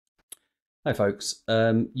Hi folks,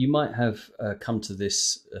 you might have come to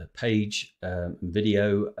this page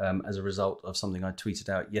video as a result of something I tweeted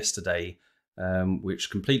out yesterday, which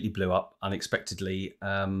completely blew up unexpectedly,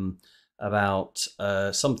 about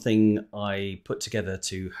something I put together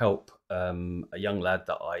to help a young lad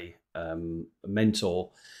that I mentor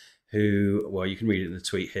who, well, you can read it in the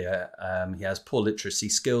tweet here. He has poor literacy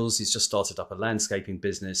skills. He's just started up a landscaping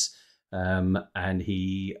business, and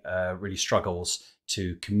he really struggles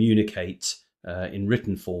to communicate in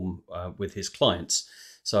written form with his clients.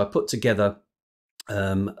 So I put together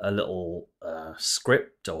a little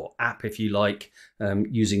script or app, if you like,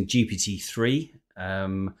 using GPT-3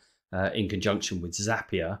 in conjunction with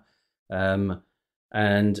Zapier.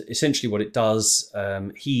 And essentially what it does,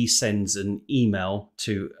 he sends an email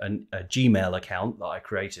to a Gmail account that I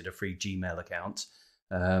created, a free Gmail account.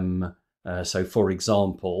 So for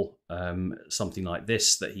example, something like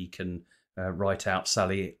this that he can write out: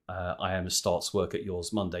 Sally, I am starts work at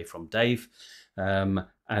yours Monday from Dave. And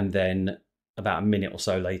then about a minute or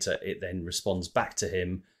so later, it then responds back to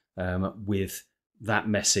him with that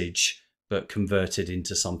message, but converted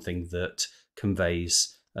into something that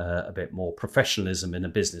conveys a bit more professionalism in a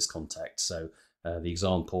business context. So the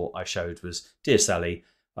example I showed was: Dear Sally,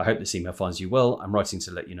 I hope this email finds you well. I'm writing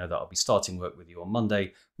to let you know that I'll be starting work with you on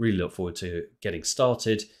Monday. Really look forward to getting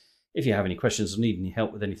started. If you have any questions or need any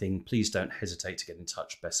help with anything, please don't hesitate to get in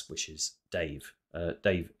touch. Best wishes, Dave.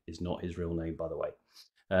 Dave is not his real name, by the way.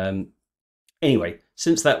 Anyway,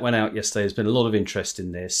 since that went out yesterday, there's been a lot of interest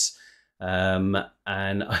in this. And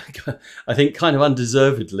I think kind of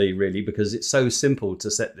undeservedly, really, because it's so simple to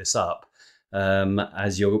set this up,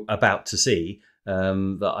 as you're about to see,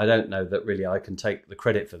 that I don't know that really I can take the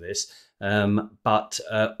credit for this. But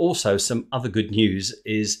also some other good news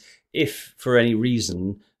is, if for any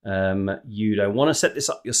reason you don't want to set this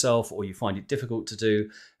up yourself, or you find it difficult to do,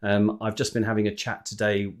 I've just been having a chat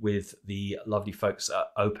today with the lovely folks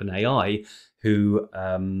at OpenAI who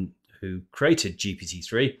created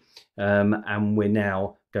GPT-3. And we're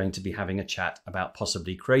now going to be having a chat about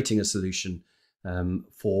possibly creating a solution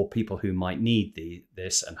for people who might need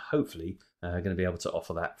this, and hopefully going to be able to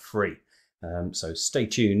offer that free. So stay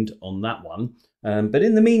tuned on that one. But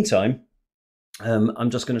in the meantime, I'm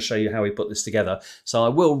just going to show you how we put this together. So I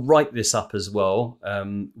will write this up as well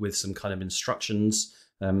with some kind of instructions,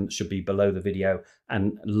 should be below the video,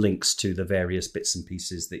 and links to the various bits and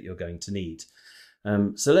pieces that you're going to need.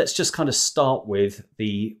 So let's just kind of start with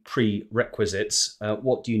the prerequisites.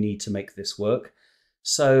 What do you need to make this work?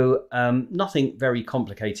 So nothing very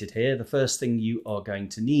complicated here. The first thing you are going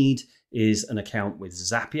to need is an account with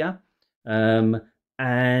Zapier.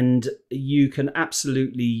 And you can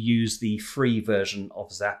absolutely use the free version of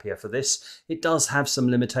Zapier for this. It does have some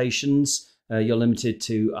limitations. You're limited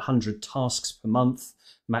to 100 tasks per month,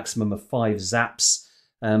 maximum of 5 zaps,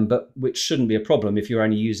 but which shouldn't be a problem if you're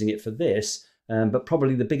only using it for this. But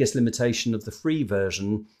probably the biggest limitation of the free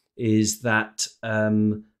version is that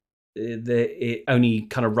it only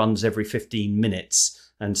kind of runs every 15 minutes.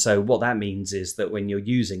 And so what that means is that when you're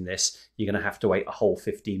using this, you're going to have to wait a whole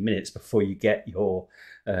 15 minutes before you get your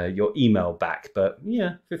email back. But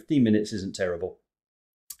yeah, 15 minutes isn't terrible.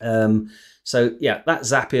 So yeah,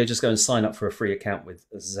 that's Zapier. Just go and sign up for a free account with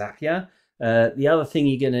Zapier. The other thing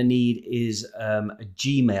you're going to need is a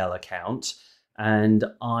Gmail account. And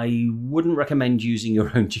I wouldn't recommend using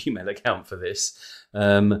your own Gmail account for this,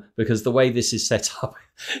 because the way this is set up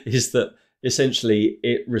is that essentially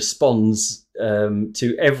it responds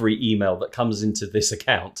to every email that comes into this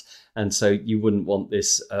account. And so you wouldn't want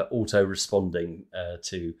this auto-responding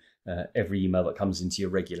to every email that comes into your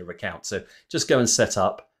regular account. So just go and set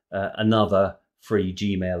up another free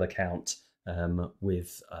Gmail account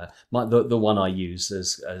with the one I use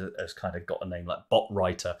has kind of got a name like Bot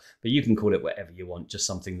Writer, but you can call it whatever you want, just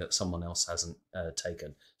something that someone else hasn't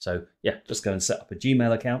taken. So yeah, just go and set up a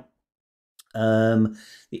Gmail account.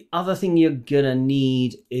 The other thing you're gonna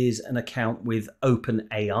need is an account with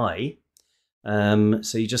OpenAI.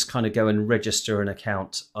 So you just kind of go and register an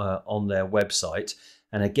account on their website,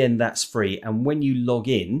 and again, that's free. And when you log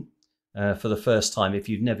in for the first time, if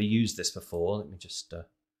you've never used this before, let me just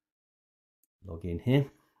log in here.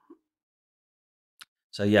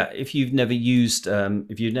 So yeah, if you've never used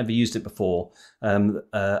it before,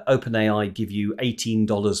 OpenAI give you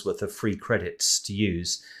 $18 worth of free credits to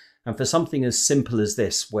use. And for something as simple as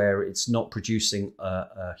this, where it's not producing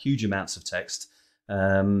huge amounts of text,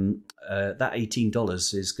 that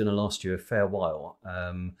 $18 is going to last you a fair while.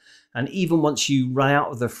 And even once you run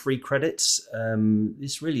out of the free credits,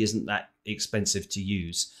 this really isn't that expensive to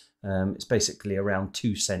use. It's basically around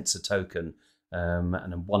 2 cents a token. and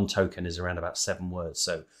then one token is around about 7 words.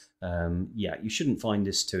 So yeah, you shouldn't find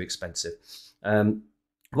this too expensive.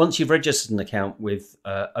 Once you've registered an account with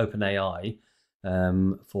OpenAI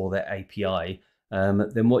for their API,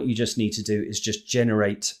 then what you just need to do is just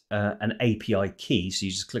generate an API key. So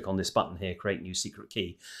you just click on this button here, create new secret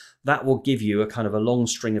key. That will give you a kind of a long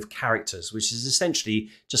string of characters, which is essentially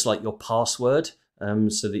just like your password,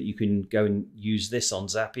 so that you can go and use this on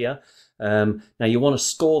Zapier. Now you want to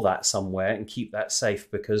store that somewhere and keep that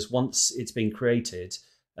safe, because once it's been created,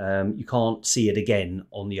 you can't see it again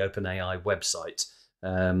on the OpenAI website.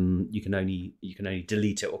 You can only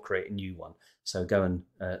delete it or create a new one. So go and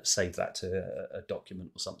save that to a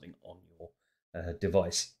document or something on your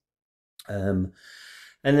device.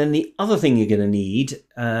 And then the other thing you're going to need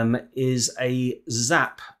is a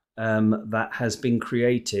Zap that has been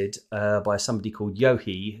created by somebody called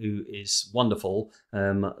Yohi, who is wonderful.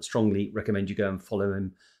 Strongly recommend you go and follow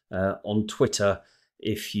him on Twitter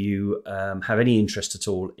if you have any interest at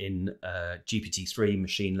all in GPT-3,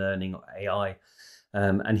 machine learning, or AI.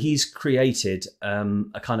 And he's created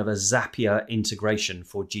a kind of a Zapier integration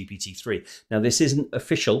for GPT-3. Now, this isn't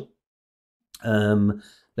official.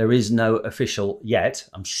 There is no official yet.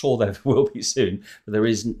 I'm sure there will be soon, but there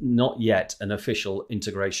is not yet an official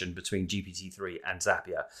integration between GPT-3 and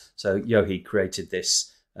Zapier. So Yohi created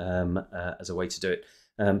this as a way to do it.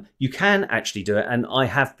 You can actually do it, and I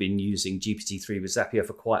have been using GPT-3 with Zapier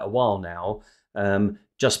for quite a while now,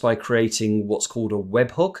 just by creating what's called a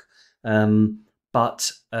webhook. And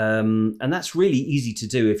that's really easy to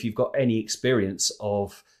do if you've got any experience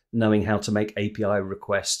of knowing how to make API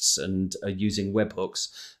requests and using webhooks.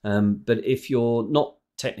 But if you're not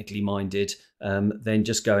technically minded, then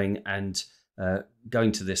just going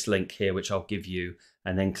to this link here, which I'll give you,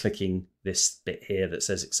 and then clicking this bit here that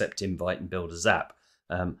says accept invite and build a Zap.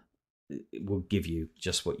 It will give you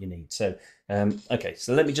just what you need. So, okay,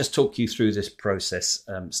 so let me just talk you through this process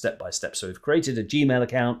step by step. So we've created a Gmail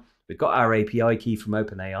account. We've got our API key from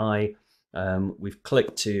OpenAI. We've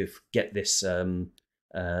clicked to get this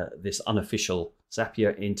this unofficial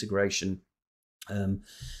Zapier integration.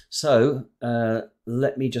 So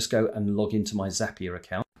let me just go and log into my Zapier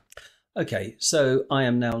account. Okay, so I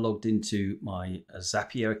am now logged into my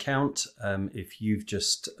Zapier account. If you've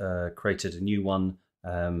just created a new one,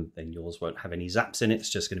 then yours won't have any Zaps in it. It's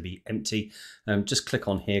just going to be empty. Just click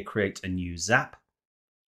on here, create a new Zap.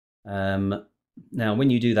 Now, when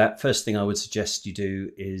you do that, first thing I would suggest you do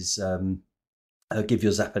is give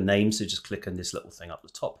your Zap a name. So just click on this little thing up the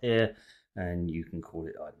top here, and you can call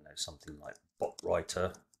it, I don't know, something like Bot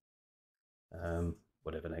Writer,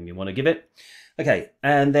 whatever name you want to give it. Okay,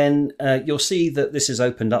 and then you'll see that this is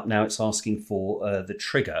opened up now. It's asking for the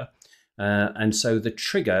trigger. And so the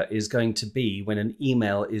trigger is going to be when an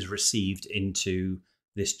email is received into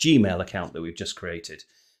this Gmail account that we've just created.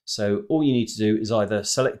 So all you need to do is either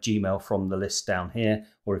select Gmail from the list down here,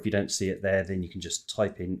 or if you don't see it there, then you can just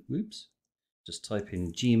type in, just type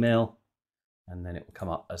in Gmail, and then it will come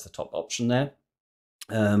up as the top option there.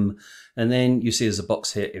 And then you see there's a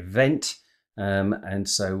box here, event. And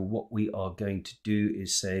so what we are going to do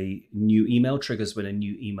is say new email triggers when a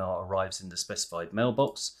new email arrives in the specified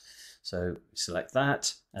mailbox. So select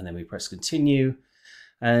that, and then we press continue,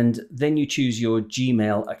 and then you choose your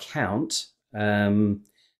Gmail account.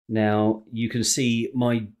 Now you can see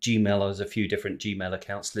my Gmail has a few different Gmail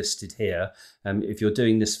accounts listed here. If you're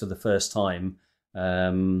doing this for the first time,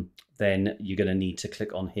 then you're going to need to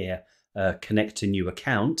click on here, connect to new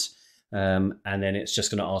account, and then it's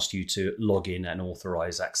just going to ask you to log in and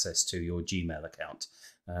authorize access to your Gmail account.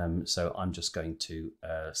 So I'm just going to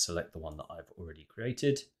select the one that I've already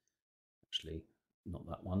created. Actually, not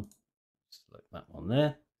that one. Select that one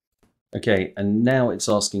there. Okay, and now it's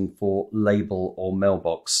asking for label or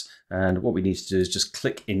mailbox. And what we need to do is just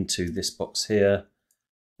click into this box here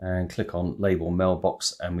and click on label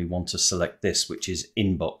mailbox. And we want to select this, which is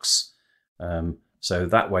inbox. So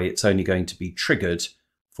that way it's only going to be triggered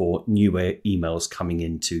for new emails coming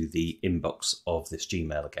into the inbox of this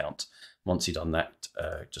Gmail account. Once you've done that,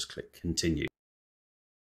 just click continue.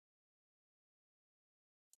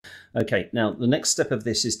 Okay, now the next step of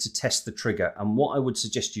this is to test the trigger. And what I would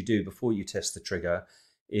suggest you do before you test the trigger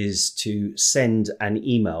is to send an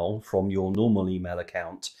email from your normal email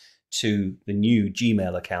account to the new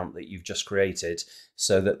Gmail account that you've just created,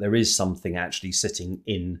 so that there is something actually sitting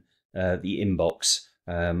in the inbox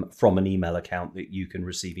from an email account that you can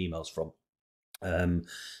receive emails from.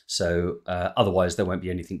 Otherwise there won't be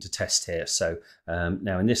anything to test here. So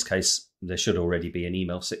now in this case, there should already be an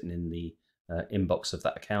email sitting in the inbox of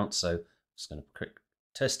that account. So I'm just going to click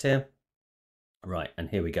test here. Right, and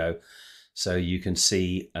here we go. So you can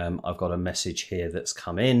see I've got a message here that's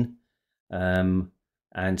come in.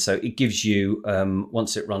 And so it gives you,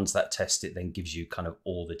 once it runs that test, it then gives you kind of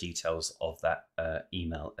all the details of that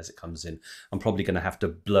email as it comes in. I'm probably going to have to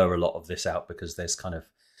blur a lot of this out because there's kind of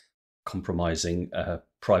compromising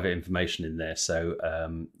private information in there. So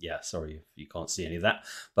yeah, sorry if you can't see any of that.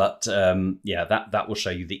 But yeah, that will show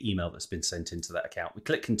you the email that's been sent into that account. We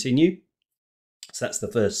click continue. So that's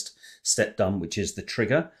the first step done, which is the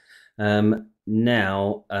trigger.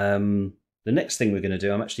 Now, the next thing we're going to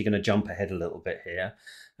do, I'm actually going to jump ahead a little bit here.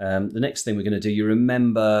 The next thing we're going to do, you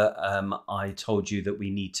remember I told you that we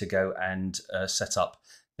need to go and set up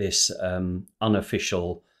this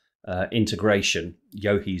unofficial integration,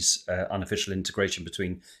 Yohi's unofficial integration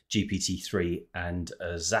between GPT-3 and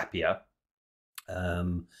Zapier.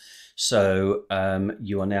 So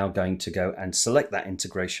you are now going to go and select that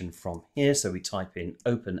integration from here. So we type in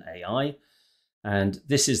OpenAI. And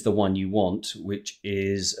this is the one you want, which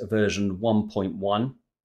is version 1.1,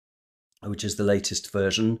 which is the latest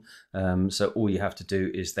version. So all you have to do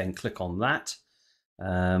is then click on that.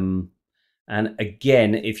 And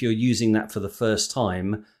again, if you're using that for the first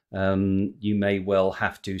time, you may well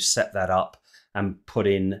have to set that up and put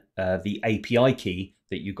in the API key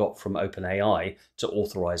that you got from OpenAI to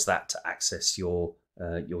authorize that to access your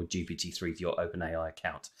GPT-3 to your OpenAI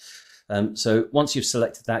account. So once you've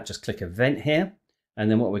selected that, just click Event here. And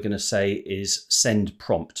then what we're going to say is Send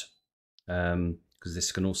Prompt, because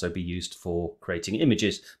this can also be used for creating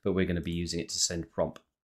images, but we're going to be using it to send prompt.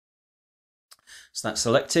 So that's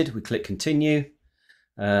selected. We click Continue.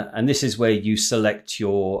 And this is where you select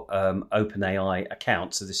your OpenAI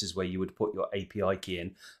account. So this is where you would put your API key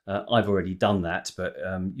in. I've already done that, but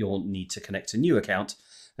you'll need to connect a new account.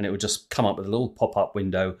 And it will just come up with a little pop-up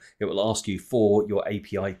window. It will ask you for your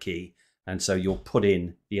API key. And so you'll put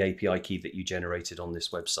in the API key that you generated on this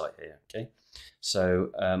website here. Okay,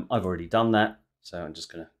 so I've already done that. So I'm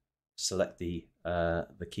just going to select the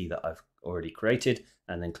key that I've already created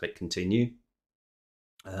and then click Continue.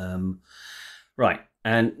 Right,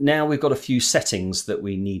 and now we've got a few settings that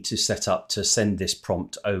we need to set up to send this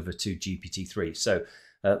prompt over to GPT-3. So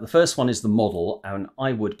the first one is the model, and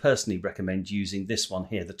I would personally recommend using this one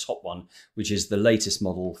here, the top one, which is the latest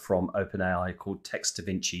model from OpenAI called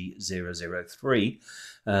Text-DaVinci 003.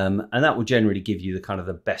 And that will generally give you the kind of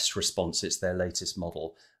the best response. It's their latest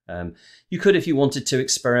model. You could, if you wanted to,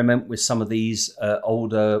 experiment with some of these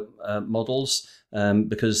older models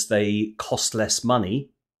because they cost less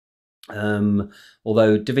money.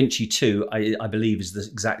 Although DaVinci 2, I believe, is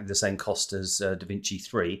exactly the same cost as DaVinci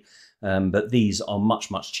 3. But these are much,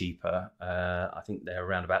 much cheaper. I think they're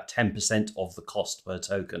around about 10% of the cost per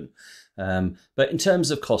token. But in terms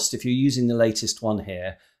of cost, if you're using the latest one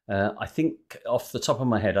here, I think off the top of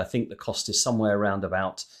my head, I think the cost is somewhere around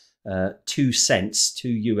about 2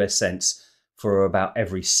 US cents for about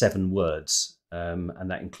every 7 words. And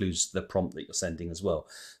that includes the prompt that you're sending as well.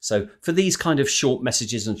 So for these kind of short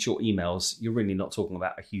messages and short emails, you're really not talking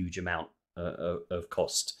about a huge amount of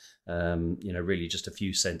cost. You know, really just a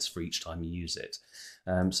few cents for each time you use it.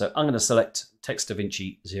 So I'm going to select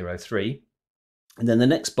Text-DaVinci 03. And then the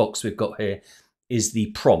next box we've got here is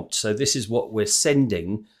the prompt. So this is what we're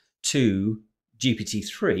sending to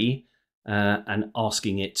GPT-3 and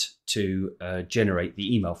asking it to generate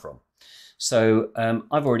the email from. So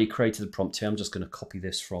I've already created the prompt here. I'm just going to copy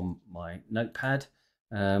this from my notepad,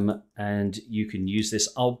 and you can use this.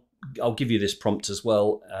 I'll give you this prompt as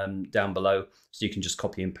well down below, so you can just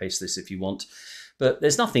copy and paste this if you want. But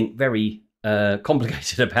there's nothing very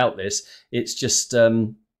complicated about this. It's just,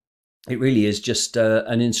 it really is just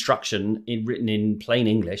an instruction written in plain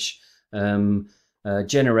English.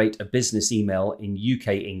 Generate a business email in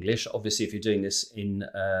UK English. Obviously, if you're doing this in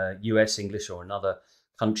US English or another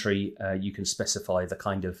country, you can specify the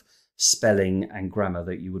kind of spelling and grammar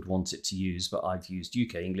that you would want it to use, but I've used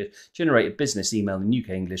UK English. Generate a business email in UK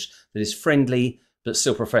English that is friendly but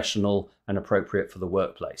still professional and appropriate for the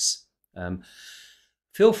workplace.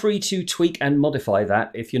 Feel free to tweak and modify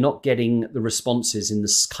that if you're not getting the responses in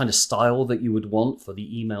this kind of style that you would want for the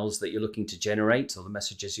emails that you're looking to generate or the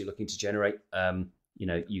messages you're looking to generate. You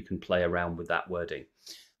know, you can play around with that wording.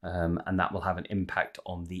 And that will have an impact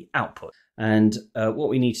on the output. And what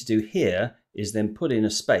we need to do here is then put in a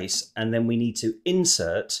space, and then we need to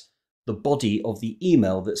insert the body of the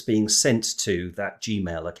email that's being sent to that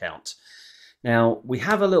Gmail account. Now, we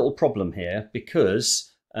have a little problem here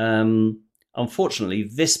because, unfortunately,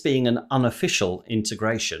 this being an unofficial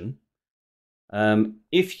integration,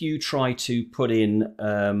 if you try to put in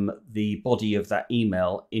the body of that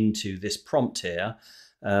email into this prompt here,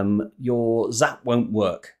 your Zap won't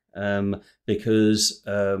work. because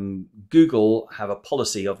Google have a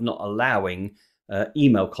policy of not allowing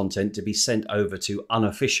email content to be sent over to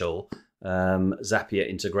unofficial Zapier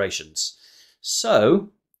integrations.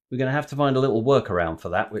 So we're going to have to find a little workaround for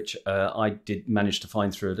that, which I did manage to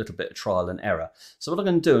find through a little bit of trial and error. So what I'm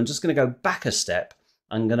going to do, I'm just going to go back a step.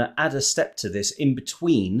 I'm going to add a step to this in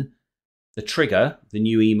between the trigger, the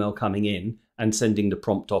new email coming in, and sending the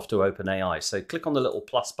prompt off to OpenAI. So click on the little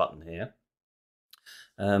plus button here.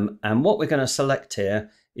 And what we're going to select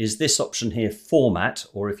here is this option here, format,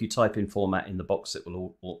 or if you type in format in the box, it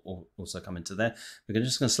will also come into there. We're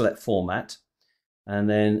just going to select format. And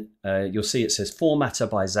then you'll see it says Formatter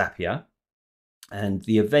by Zapier. And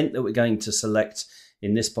the event that we're going to select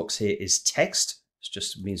in this box here is text. It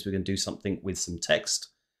just means we're going to do something with some text.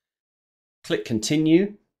 Click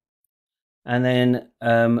continue. And then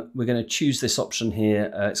we're going to choose this option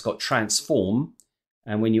here. It's got transform.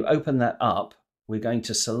 And when you open that up, we're going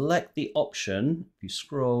to select the option, if you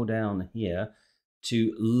scroll down here,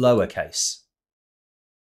 to lowercase.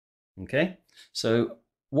 Okay, so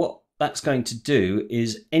what that's going to do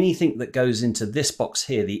is anything that goes into this box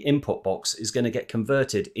here, the input box, is going to get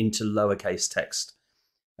converted into lowercase text.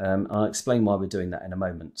 I'll explain why we're doing that in a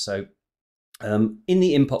moment. So in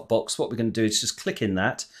the input box, what we're going to do is just click in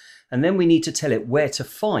that, and then we need to tell it where to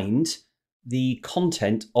find the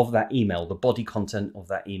content of that email, the body content of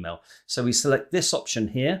that email. So we select this option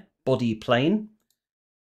here, body plain,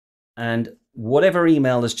 and whatever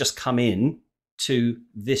email has just come in to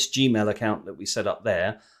this Gmail account that we set up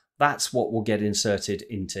there, that's what will get inserted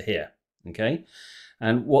into here, okay?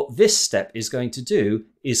 And what this step is going to do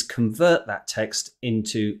is convert that text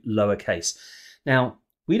into lowercase. Now,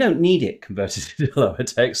 we don't need it converted into lower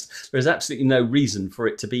text. There's absolutely no reason for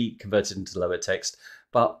it to be converted into lower text.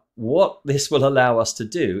 But what this will allow us to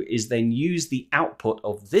do is then use the output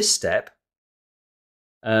of this step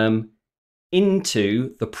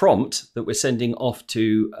into the prompt that we're sending off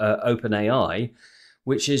to OpenAI,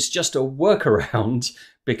 which is just a workaround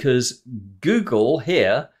because Google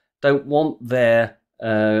here don't want their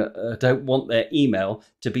email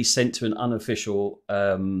to be sent to an unofficial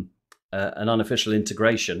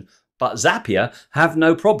integration, but Zapier have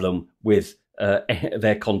no problem with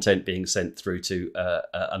their content being sent through to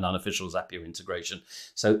an unofficial Zapier integration.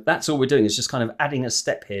 So that's all we're doing, is just kind of adding a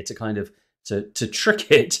step here to kind of to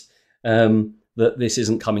trick it that this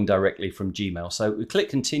isn't coming directly from Gmail. So we click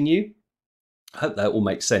continue. I hope that all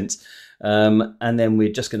makes sense. And then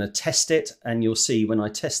we're just going to test it, and you'll see when I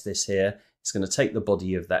test this here, it's going to take the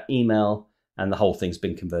body of that email and the whole thing's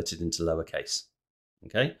been converted into lowercase.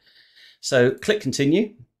 Okay, so click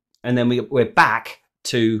continue, and then we're back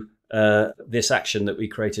to this action that we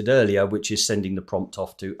created earlier, which is sending the prompt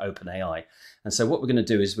off to OpenAI. And so what we're going to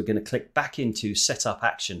do is we're going to click back into setup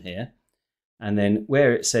action here, and then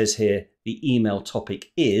where it says here the email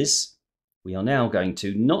topic is, we are now going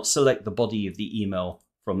to not select the body of the email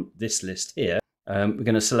from this list here. We're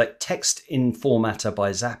going to select text in formatter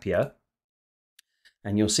by Zapier,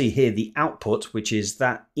 and you'll see here the output, which is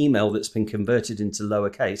that email that's been converted into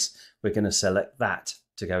lowercase. We're going to select that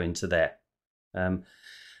to go into there.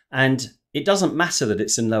 And it doesn't matter that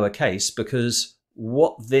it's in lowercase, because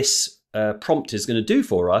what this prompt is going to do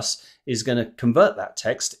for us is going to convert that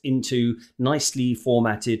text into nicely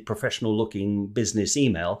formatted, professional looking business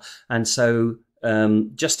email. And so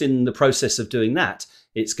just in the process of doing that,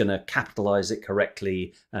 it's going to capitalize it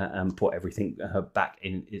correctly and put everything back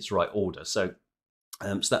in its right order. So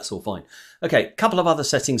that's all fine. Okay, a couple of other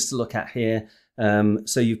settings to look at here.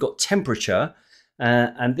 So you've got temperature.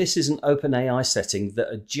 And this is an OpenAI setting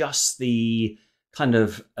that adjusts the kind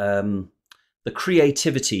of the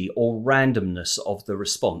creativity or randomness of the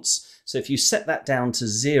response. So if you set that down to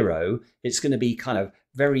 0, it's going to be kind of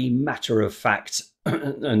very matter of fact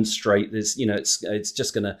and straight. There's, you know, it's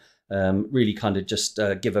just going to really kind of just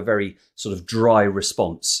give a very sort of dry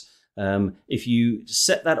response. If you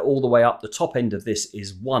set that all the way up, the top end of this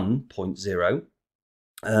is 1.0.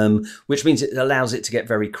 Which means it allows it to get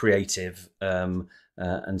very creative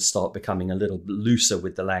and start becoming a little looser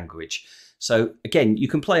with the language. So again, you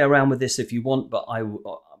can play around with this if you want, but I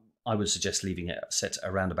would suggest leaving it set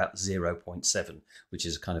around about 0.7, which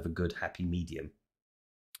is kind of a good happy medium.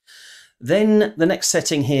 Then the next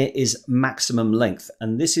setting here is maximum length,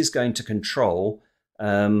 and this is going to control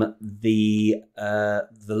the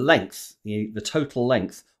length, the total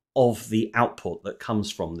length of the output that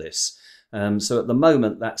comes from this. So at the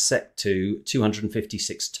moment that's set to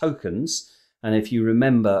 256 tokens. And if you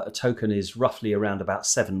remember, a token is roughly around about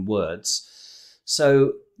 7 words.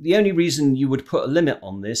 So the only reason you would put a limit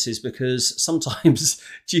on this is because sometimes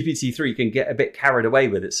GPT-3 can get a bit carried away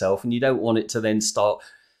with itself, and you don't want it to then start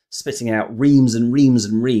spitting out reams and reams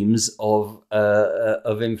and reams of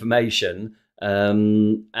information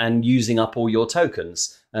and using up all your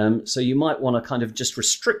tokens. So you might want to kind of just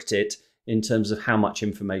restrict it in terms of how much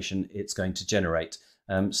information it's going to generate.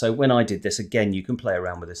 So when I did this, again, you can play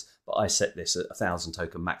around with this, but I set this at 1,000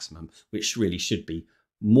 token maximum, which really should be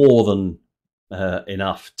more than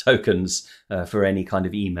enough tokens for any kind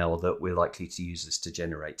of email that we're likely to use this to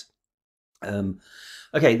generate.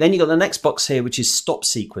 Okay, then you've got the next box here, which is stop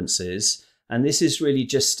sequences. And this is really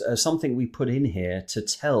just something we put in here to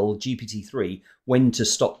tell GPT-3 when to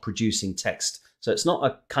stop producing text. So it's not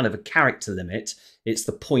a kind of a character limit, it's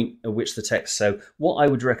the point at which the text. So what I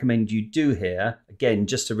would recommend you do here, again,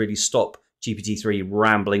 just to really stop GPT-3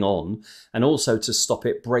 rambling on, and also to stop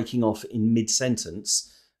it breaking off in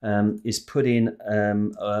mid-sentence, is put in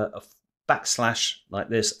a backslash like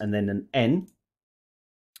this, and then an N,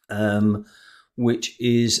 which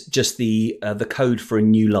is just the code for a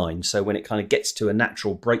new line. So when it kind of gets to a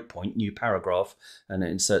natural breakpoint, new paragraph, and it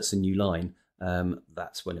inserts a new line,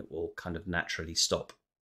 that's when it will kind of naturally stop.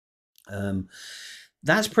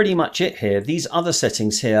 That's pretty much it here. These other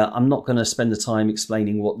settings here, I'm not going to spend the time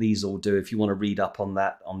explaining what these all do. If you want to read up on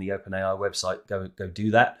that on the OpenAI website, go do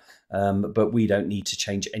that. But we don't need to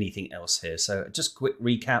change anything else here. So just a quick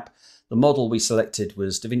recap. The model we selected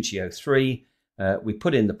was DaVinci 03. We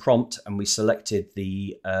put in the prompt and we selected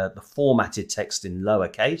the formatted text in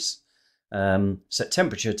lowercase. Set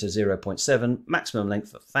temperature to 0.7, maximum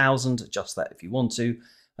length 1,000, adjust that if you want to.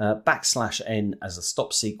 \n as a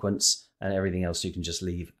stop sequence, and everything else you can just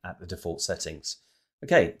leave at the default settings.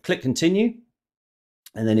 Okay, click continue.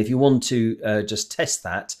 And then if you want to just test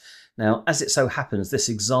that. Now, as it so happens, this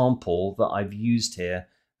example that I've used here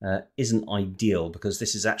isn't ideal because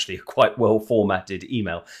this is actually a quite well formatted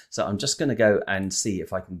email. So I'm just going to go and see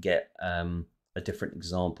if I can get a different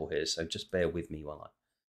example here. So just bear with me while I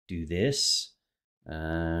do this.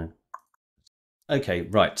 Okay,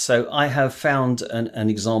 right. So I have found an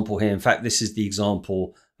example here. In fact, this is the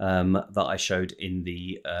example that I showed in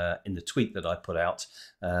the tweet that I put out.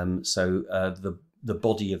 The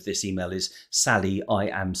body of this email is Sally, I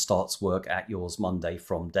am starts work at yours Monday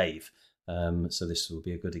from Dave. So this will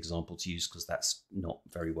be a good example to use because that's not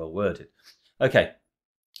very well worded. Okay,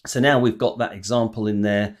 so now we've got that example in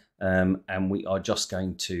there, and we are just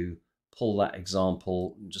going to pull that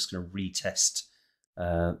example. I'm just going to retest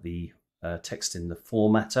the text in the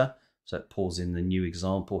formatter. So it pulls in the new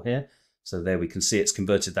example here. So there we can see it's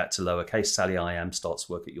converted that to lowercase. Sally, I am starts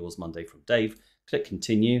work at yours Monday from Dave. Click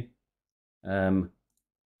continue. And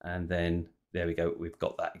then there we go. We've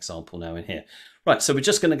got that example now in here. Right. So we're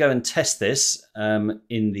just going to go and test this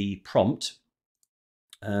in the prompt.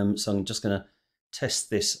 So I'm just going to test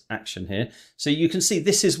this action here. So you can see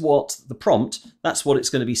this is what the prompt, that's what it's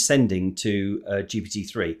going to be sending to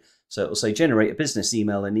GPT-3. So it will say, generate a business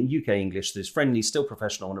email in UK English that is friendly, still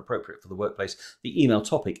professional and appropriate for the workplace. The email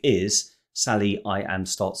topic is Sally, I am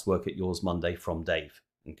starts work at yours Monday from Dave.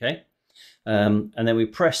 Okay. And then we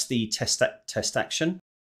press the test action.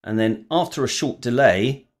 And then after a short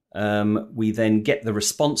delay, we then get the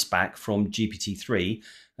response back from GPT-3,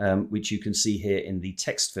 which you can see here in the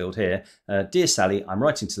text field here. Dear Sally, I'm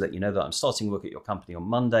writing to let you know that I'm starting work at your company on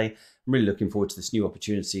Monday. I'm really looking forward to this new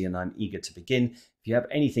opportunity and I'm eager to begin. If you have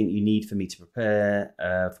anything you need for me to prepare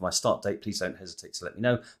for my start date, please don't hesitate to let me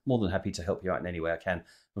know. More than happy to help you out in any way I can.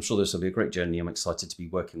 I'm sure this will be a great journey. I'm excited to be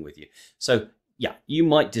working with you. So yeah, you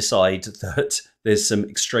might decide that there's some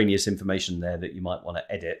extraneous information there that you might want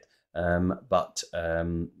to edit. But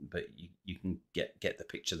you can get the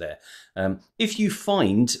picture there. If you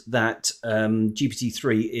find that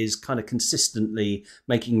GPT-3 is kind of consistently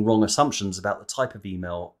making wrong assumptions about the type of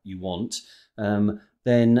email you want,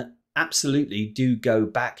 then absolutely do go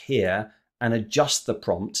back here and adjust the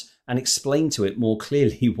prompt and explain to it more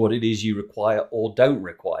clearly what it is you require or don't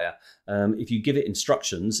require. If you give it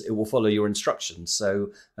instructions, it will follow your instructions.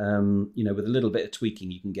 So, you know, with a little bit of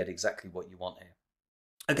tweaking, you can get exactly what you want here.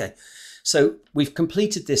 Okay, so we've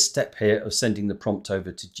completed this step here of sending the prompt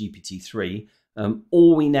over to GPT-3.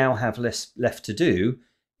 All we now have left to do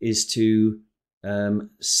is to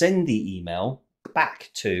send the email back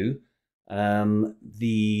to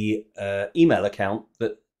the email account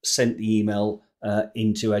that sent the email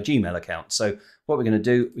into our Gmail account. So what we're going to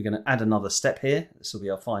do, we're going to add another step here. This will be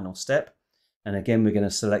our final step. And again, we're going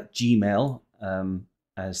to select Gmail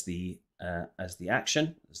as the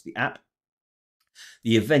action, as the app.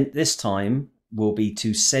 The event this time will be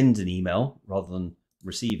to send an email rather than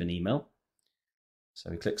receive an email. So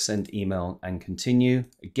we click send email and continue.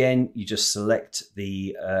 Again, you just select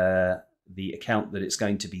the account that it's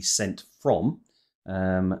going to be sent from.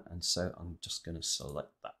 And so I'm just going to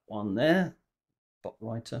select that one there, bot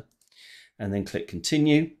writer, and then click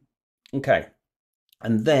continue. Okay,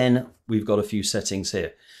 and then we've got a few settings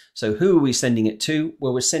here. So who are we sending it to?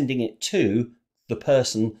 Well, we're sending it to the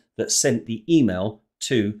person that sent the email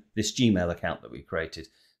to this Gmail account that we created.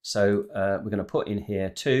 So we're going to put in here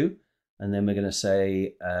to, and then we're going to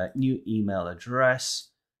say new email address,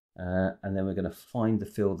 and then we're going to find the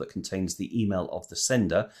field that contains the email of the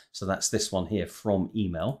sender. So that's this one here, from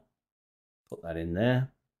email. Put that in there.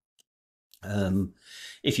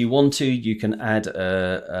 If you want to, you can add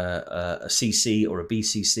a CC or a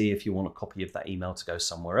BCC if you want a copy of that email to go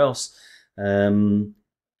somewhere else.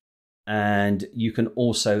 And you can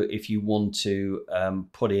also, if you want to,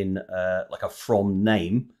 put in like a from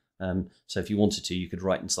name. So if you wanted to, you could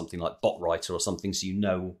write in something like bot writer or something, so you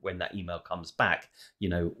know when that email comes back, you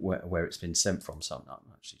know where it's been sent from. So I'm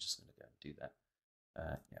actually just going to go and do that.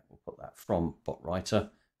 Yeah, we'll put that from bot writer,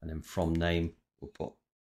 and then from name we'll put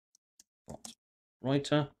bot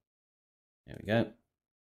writer. There we go.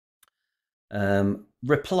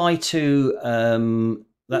 Reply to,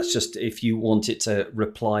 that's just if you want it to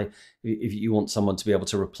reply, if you want someone to be able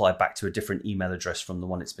to reply back to a different email address from the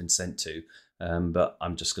one it's been sent to. But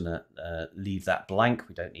I'm just going to leave that blank.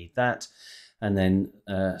 We don't need that. And then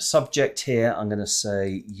subject here, I'm going to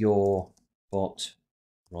say your bot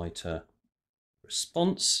writer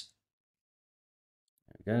response.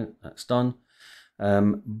 There we go, that's done.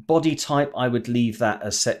 Body type, I would leave that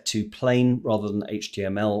as set to plain rather than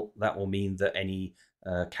HTML. That will mean that any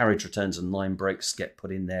carriage returns and line breaks get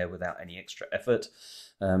put in there without any extra effort.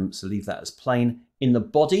 So leave that as plain. In the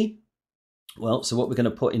body, well, so what we're going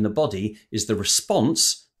to put in the body is the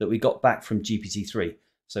response that we got back from GPT-3.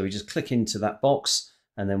 So we just click into that box,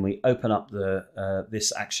 and then we open up the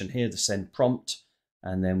this action here, the send prompt,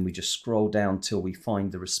 and then we just scroll down till we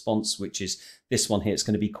find the response, which is this one here. It's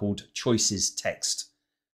going to be called choices text.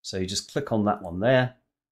 So you just click on that one there,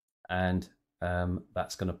 and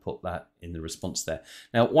that's going to put that in the response there.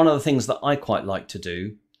 Now, one of the things that I quite like to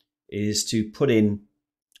do is to put in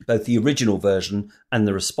both the original version and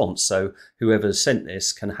the response, so whoever sent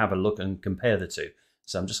this can have a look and compare the two.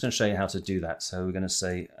 So I'm just going to show you how to do that. So we're going to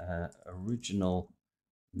say original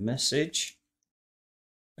message.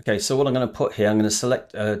 Okay, so what I'm going to put here, I'm going to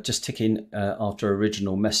select, just tick in after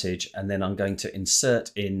original message, and then I'm going to insert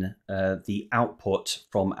in the output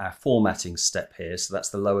from our formatting step here. So that's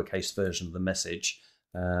the lowercase version of the message.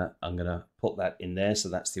 I'm going to put that in there. So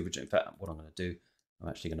that's the original. In fact, what I'm going to do, I'm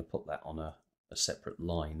actually going to put that on a separate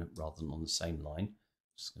line rather than on the same line.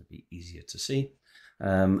 It's going to be easier to see.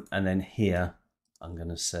 And then here, I'm going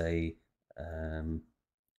to say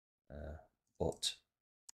bot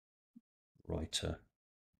writer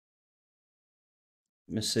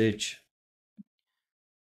message,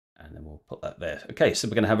 and then we'll put that there. Okay, so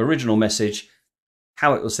we're going to have original message,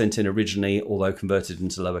 how it was sent in originally, although converted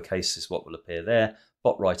into lowercase is what will appear there.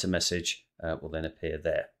 Bot writer message will then appear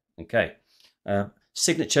there. Okay.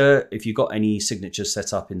 Signature, if you've got any signatures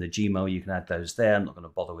set up in the Gmail, you can add those there. I'm not going to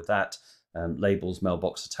bother with that. Labels,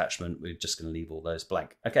 mailbox attachment, we're just going to leave all those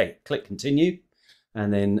blank. Okay, click continue,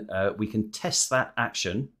 and then we can test that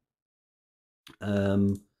action.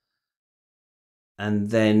 And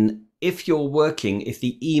then if you're working, if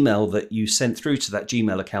the email that you sent through to that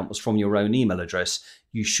Gmail account was from your own email address,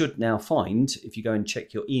 you should now find, if you go and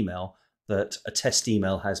check your email, that a test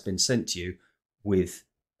email has been sent to you with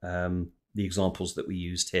the examples that we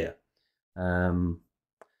used here.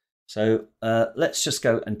 So let's just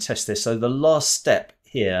go and test this. So the last step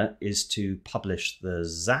here is to publish the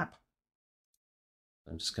Zap.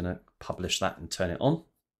 I'm just going to publish that and turn it on.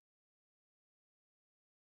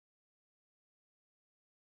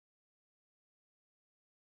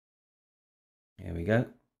 Here we go.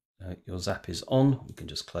 Your Zap is on. We can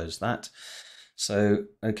just close that. So,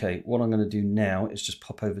 okay, what I'm going to do now is just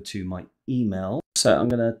pop over to my email. So I'm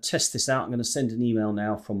going to test this out. I'm going to send an email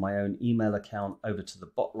now from my own email account over to the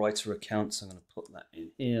bot writer account. So I'm going to put that in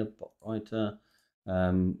here, bot writer,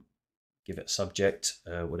 give it a subject,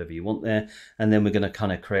 whatever you want there. And then we're going to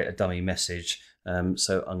kind of create a dummy message.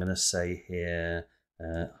 So I'm going to say here,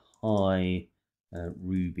 hi,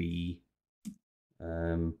 Ruby,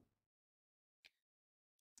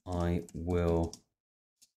 I will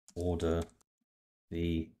order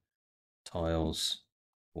the tiles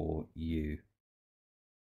for you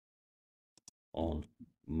on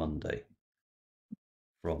Monday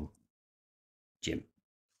from Jim.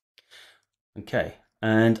 Okay,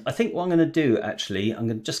 and I think what I'm going to do actually,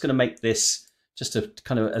 just going to make this just to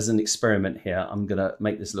kind of as an experiment here. I'm going to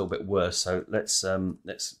make this a little bit worse. So let's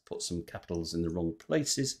put some capitals in the wrong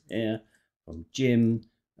places here from Jim,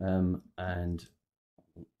 and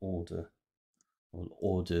order All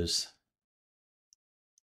orders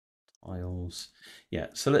tiles. Yeah,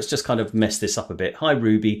 so let's just kind of mess this up a bit. Hi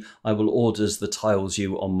Ruby, I will orders the tiles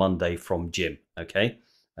you on Monday from Jim. Okay,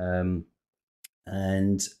 then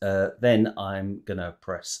I'm gonna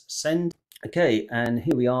press send. Okay, and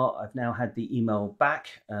here we are. I've now had the email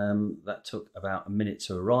back. That took about a minute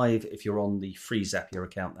to arrive. If you're on the free Zapier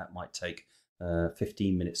account, that might take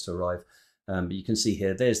 15 minutes to arrive. But you can see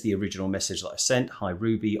here, there's the original message that I sent. Hi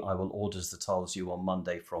Ruby, I will orders the tiles you on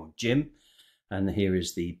Monday from Jim. And here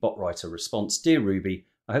is the bot writer response. Dear Ruby,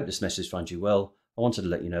 I hope this message finds you well. I wanted to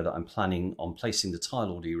let you know that I'm planning on placing the tile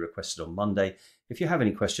order you requested on Monday. If you have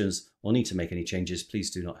any questions or need to make any changes, please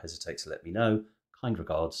do not hesitate to let me know. Kind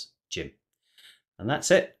regards, Jim. And that's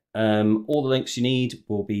it. All the links you need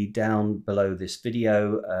will be down below this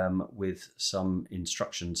video with some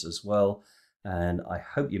instructions as well. And I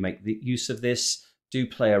hope you make use of this. Do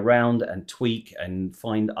play around and tweak and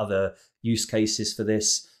find other use cases for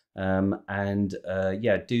this.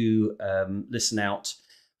 Yeah, do listen out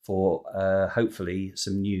for hopefully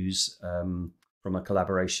some news from a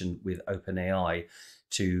collaboration with OpenAI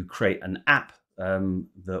to create an app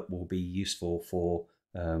that will be useful for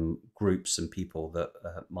groups and people that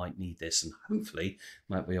might need this, and hopefully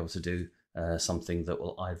might be able to do something that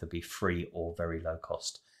will either be free or very low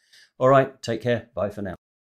cost. All right, take care. Bye for now.